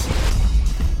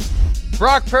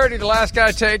 Brock Purdy, the last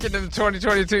guy taken in the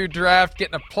 2022 draft,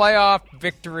 getting a playoff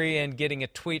victory and getting a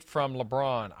tweet from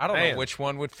LeBron. I don't know which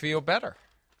one would feel better.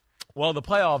 Well, the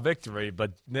playoff victory,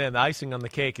 but then the icing on the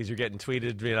cake is you're getting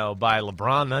tweeted, by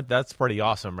LeBron. That's pretty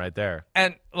awesome right there.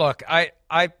 And look, I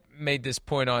made this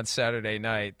point on Saturday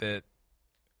night that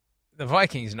the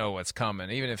Vikings know what's coming.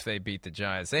 Even if they beat the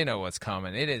Giants, they know what's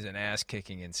coming. It is an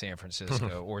ass-kicking in San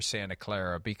Francisco or Santa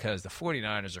Clara because the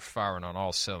 49ers are firing on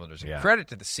all cylinders. And credit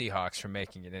to the Seahawks for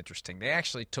making it interesting. They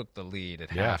actually took the lead at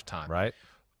halftime. Right.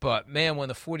 But, man, when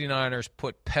the 49ers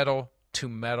put pedal to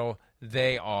metal,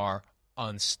 they are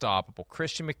unstoppable.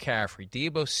 Christian McCaffrey,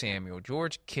 Deebo Samuel,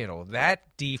 George Kittle, that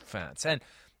defense. And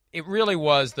it really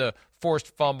was the forced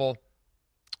fumble,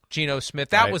 Geno Smith.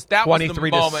 That was the moment.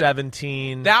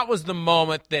 23-17. That was the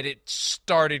moment that it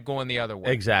started going the other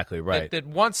way. Exactly, right. That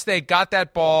once they got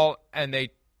that ball and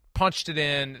they punched it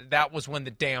in, that was when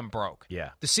the dam broke. Yeah.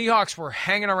 The Seahawks were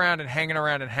hanging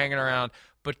around,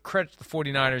 but credit to the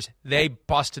 49ers, they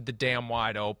busted the dam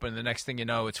wide open. The next thing you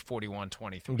know, it's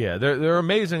 41-23. Yeah, they're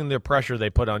amazing, the pressure they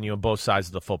put on you on both sides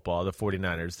of the football, the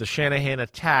 49ers. The Shanahan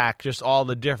attack, just all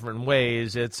the different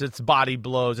ways. It's body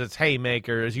blows, it's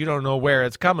haymakers. You don't know where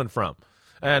it's coming from.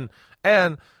 And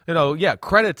credit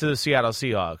to the Seattle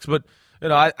Seahawks. But,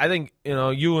 I think,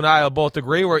 you and I will both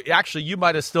agree where actually you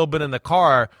might have still been in the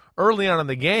car early on in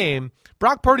the game.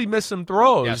 Brock Purdy missed some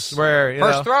throws. Yes. Where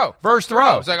First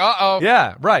throw. It's like, uh-oh.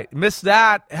 Yeah, right. Missed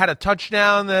that. Had a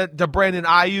touchdown to Brandon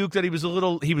Ayuk that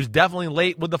he was definitely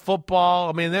late with the football.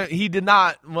 I mean, he did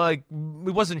not, he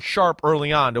wasn't sharp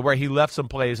early on to where he left some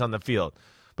plays on the field.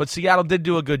 But Seattle did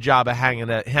do a good job of hanging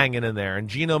in there. And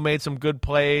Geno made some good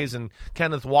plays and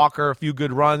Kenneth Walker a few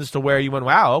good runs to where you went,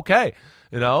 wow, okay.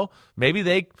 Maybe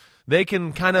they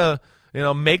can kind of,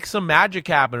 make some magic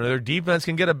happen, or their defense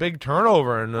can get a big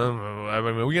turnover. And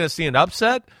we're going to see an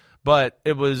upset, but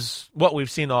it was what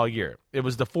we've seen all year. It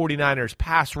was the 49ers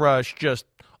pass rush just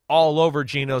all over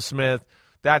Geno Smith.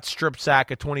 That strip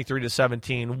sack at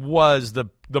 23-17 was the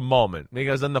moment,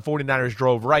 because then the 49ers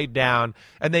drove right down,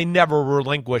 and they never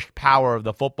relinquished power of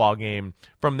the football game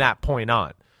from that point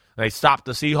on. They stopped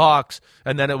the Seahawks,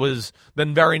 and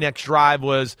then very next drive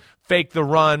was fake the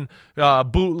run,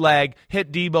 bootleg,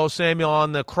 hit Deebo Samuel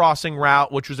on the crossing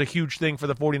route, which was a huge thing for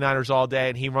the 49ers all day,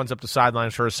 and he runs up the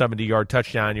sidelines for a 70-yard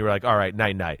touchdown, and you were like, all right,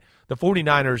 night-night. The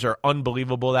 49ers are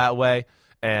unbelievable that way,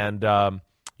 and, I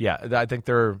think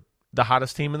they're the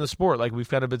hottest team in the sport, like we've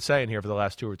kind of been saying here for the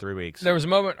last 2 or 3 weeks. There was a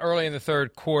moment early in the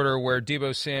third quarter where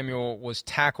Deebo Samuel was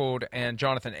tackled and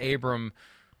Jonathan Abram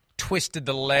twisted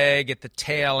the leg at the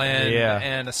tail end,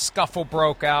 and a scuffle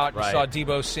broke out. You saw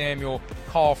Deebo Samuel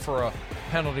call for a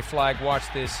penalty flag. Watch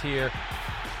this here.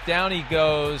 Down he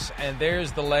goes, and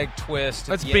there's the leg twist.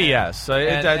 That's BS.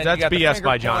 That's BS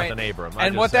by Jonathan Abram.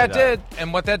 And what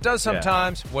that does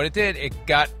sometimes, it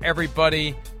got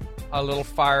everybody a little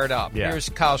fired up. Yeah. Here's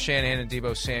Kyle Shanahan and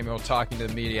Deebo Samuel talking to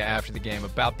the media after the game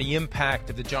about the impact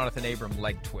of the Jonathan Abram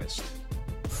leg twist.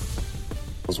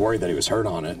 I was worried that he was hurt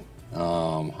on it.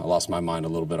 I lost my mind a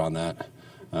little bit on that.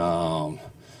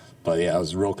 But, I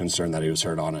was real concerned that he was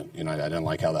hurt on it. I didn't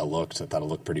like how that looked. I thought it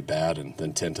looked pretty bad, and the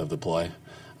intent of the play.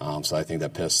 So I think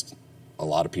that pissed a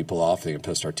lot of people off. I think it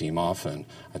pissed our team off, and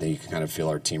I think you can kind of feel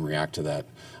our team react to that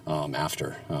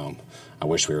after. I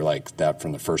wish we were like that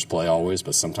from the first play always,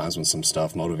 but sometimes when some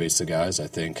stuff motivates the guys, I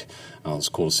think it's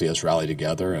cool to see us rally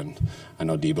together. And I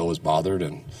know Deebo was bothered,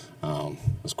 and it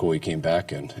was cool he came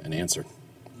back and answered.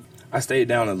 I stayed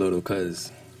down a little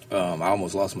because I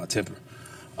almost lost my temper.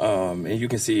 And you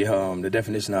can see the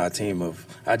definition of our team of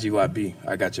IGYB,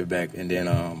 I got your back. And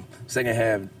then second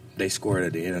half, they scored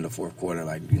at the end of the fourth quarter,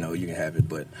 you can have it.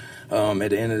 But at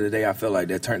the end of the day, I felt like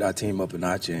that turned our team up a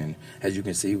notch. And as you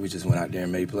can see, we just went out there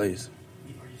and made plays.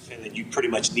 Are you saying that you pretty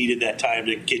much needed that time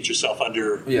to get yourself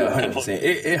under? Yeah, 100%.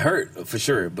 It hurt for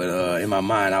sure. But in my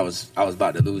mind, I was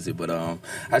about to lose it. But I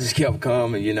just kept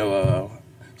calm and,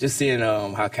 just seeing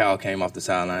how Cal came off the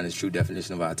sideline is true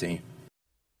definition of our team.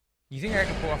 You think I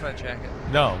can pull off that jacket?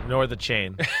 No, nor the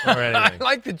chain or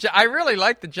anything. I really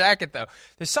like the jacket, though.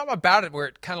 There's something about it where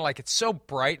it kind of it's so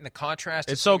bright and the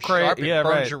contrast is so sharp, it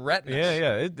burns your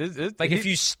retinas. Yeah. If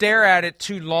you stare at it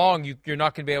too long, you're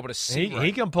not going to be able to see.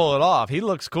 He can pull it off. He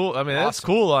looks cool. I mean, That's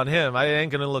cool on him. I ain't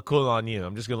going to look cool on you.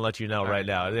 I'm just going to let you know right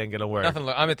now. It ain't going to work.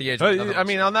 I'm at the age of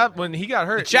on that, when he got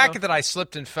hurt. The jacket that I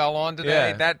slipped and fell on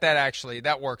today,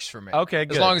 that works for me. Okay,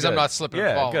 good. As long as I'm not slipping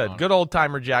and falling good. on Good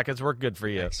old-timer jackets work good for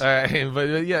you. Thanks. All right. But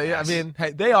I mean,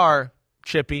 hey, they are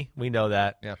chippy. We know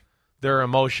that. Yeah. They're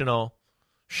emotional.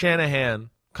 Shanahan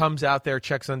comes out there,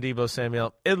 checks on Deebo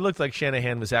Samuel. It looked like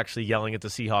Shanahan was actually yelling at the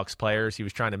Seahawks players. He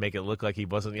was trying to make it look like he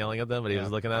wasn't yelling at them, but he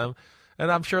was looking at them.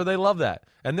 And I'm sure they love that.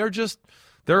 And they're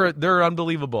They're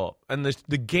unbelievable. And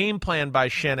the game plan by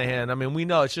Shanahan, I mean, we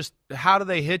know it's just how do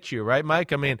they hit you, right,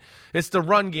 Mike? I mean, it's the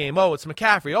run game. Oh, it's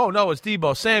McCaffrey. Oh, no, it's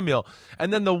Deebo Samuel.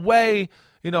 And then the way,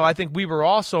 I think we were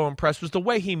also impressed was the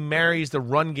way he marries the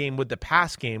run game with the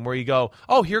pass game, where you go,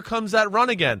 oh, here comes that run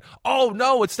again. Oh,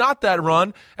 no, it's not that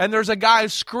run. And there's a guy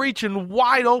screeching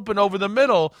wide open over the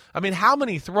middle. I mean, how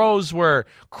many throws were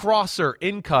crosser,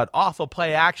 in-cut, off of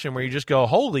play action where you just go,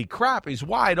 holy crap, he's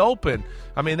wide open.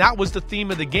 I mean, that was the theme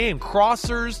of the game.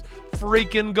 Crossers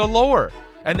freaking galore.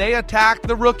 And they attacked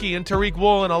the rookie and Tariq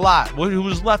Woolen a lot, who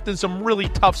was left in some really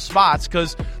tough spots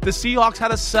because the Seahawks had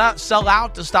to sell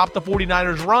out to stop the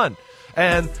 49ers' run.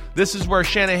 And this is where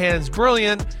Shanahan's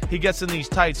brilliant. He gets in these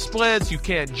tight splits. You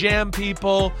can't jam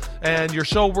people. And you're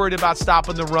so worried about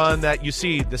stopping the run that you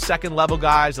see the second-level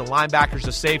guys, the linebackers,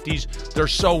 the safeties, they're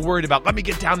so worried about, let me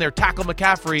get down there, tackle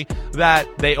McCaffrey, that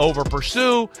they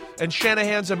over-pursue. And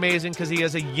Shanahan's amazing because he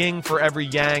has a yin for every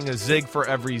yang, a zig for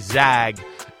every zag.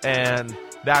 And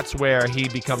that's where he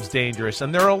becomes dangerous.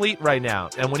 And they're elite right now.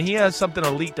 And when he has something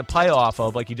elite to play off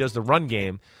of, like he does the run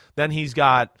game, then he's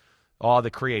got all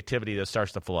the creativity that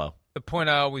starts to flow. The point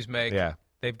I always make,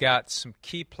 they've got some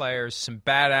key players, some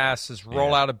badasses,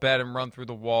 roll out of bed and run through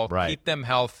the wall, keep them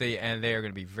healthy, and they are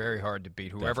going to be very hard to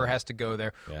beat. Whoever has to go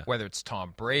there, whether it's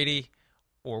Tom Brady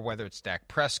or whether it's Dak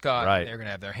Prescott, they're going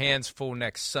to have their hands full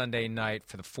next Sunday night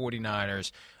for the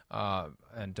 49ers.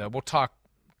 And we'll talk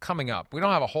coming up. We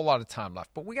don't have a whole lot of time left,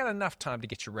 but we got enough time to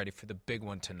get you ready for the big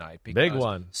one tonight. Big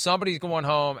one. Somebody's going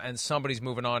home, and somebody's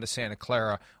moving on to Santa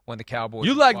Clara when the Cowboys.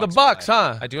 You like the Bucs,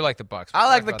 huh? I do like the Bucs. I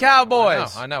like the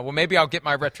Cowboys. I know. Well, maybe I'll get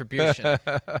my retribution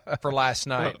for last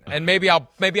night, and maybe I'll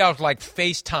like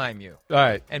FaceTime you, all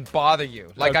right, and bother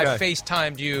you like I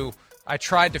FaceTimed you. I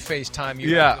tried to FaceTime you.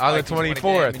 Yeah, on the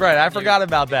 24th. Right, I forgot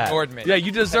about that. Ignored me. Yeah,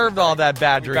 you deserved all that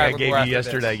badgering I gave you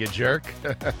yesterday, you jerk.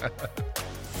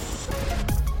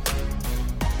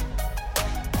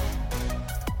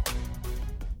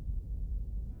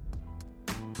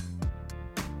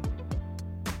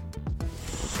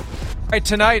 All right,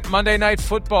 tonight, Monday Night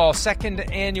Football, second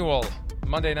annual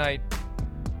Monday Night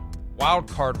wild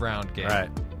card round game. Right.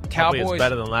 Cowboys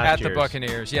better than last at year's. The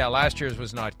Buccaneers. Yeah, last year's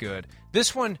was not good.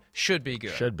 This one should be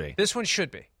good. Should be. This one should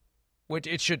be. Which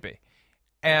it should be.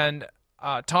 And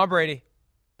Tom Brady,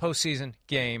 postseason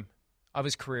game of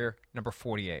his career, number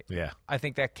 48. Yeah. I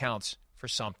think that counts for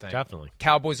something. Definitely.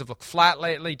 Cowboys have looked flat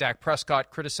lately. Dak Prescott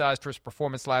criticized for his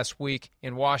performance last week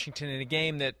in Washington in a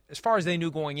game that, as far as they knew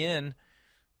going in,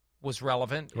 was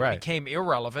relevant. It became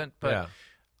irrelevant, but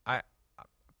I'm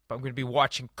going to be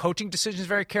watching coaching decisions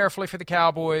very carefully for the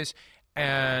Cowboys.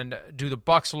 And do the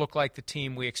Bucs look like the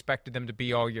team we expected them to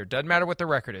be all year? Doesn't matter what the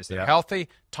record is. They're healthy.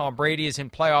 Tom Brady is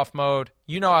in playoff mode.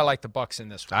 You know I like the Bucs in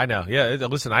this one. I know. Yeah,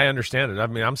 listen, I understand it. I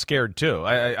mean, I'm scared too.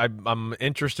 I'm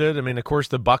interested. I mean, of course,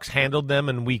 the Bucs handled them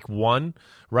in week 1,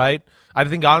 right? I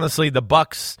think, honestly, the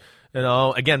Bucs,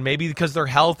 again, maybe because they're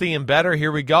healthy and better,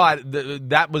 here we go.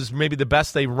 That was maybe the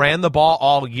best they ran the ball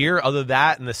all year, other than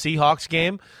that in the Seahawks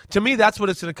game. To me, that's what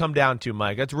it's going to come down to,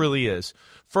 Mike. It really is.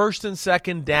 First and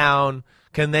second down,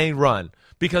 can they run?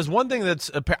 Because one thing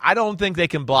I don't think they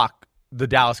can block the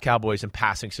Dallas Cowboys in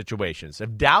passing situations.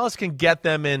 If Dallas can get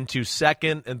them into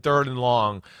second and third and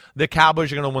long, the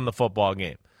Cowboys are going to win the football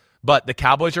game. But the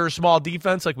Cowboys are a small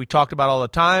defense, like we talked about all the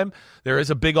time. There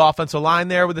is a big offensive line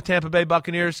there with the Tampa Bay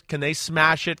Buccaneers. Can they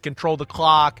smash it, control the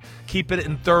clock, keep it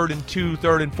in 3rd and 2,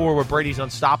 3rd and 4 where Brady's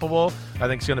unstoppable? I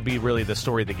think it's going to be really the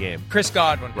story of the game. Chris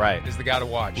Godwin is the guy to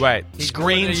watch. Right. He's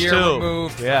Screens, a year too.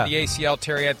 removed from the ACL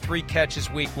tear. He had 3 catches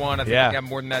week 1. I think he got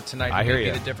more than that tonight. I hear you.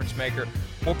 He'll be the difference maker.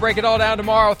 We'll break it all down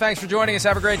tomorrow. Thanks for joining us.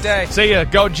 Have a great day. See ya.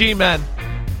 Go G-Men.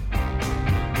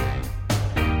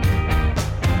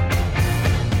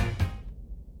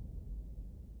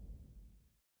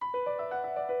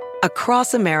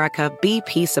 Across America,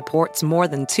 BP supports more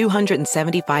than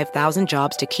 275,000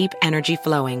 jobs to keep energy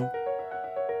flowing.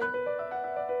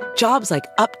 Jobs like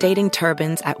updating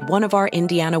turbines at one of our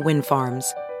Indiana wind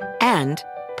farms and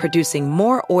producing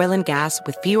more oil and gas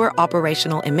with fewer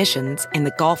operational emissions in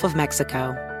the Gulf of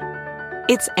Mexico.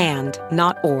 It's and,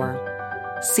 not or.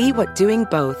 See what doing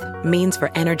both means for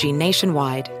energy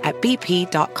nationwide at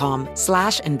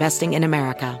bp.com/investing in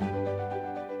America.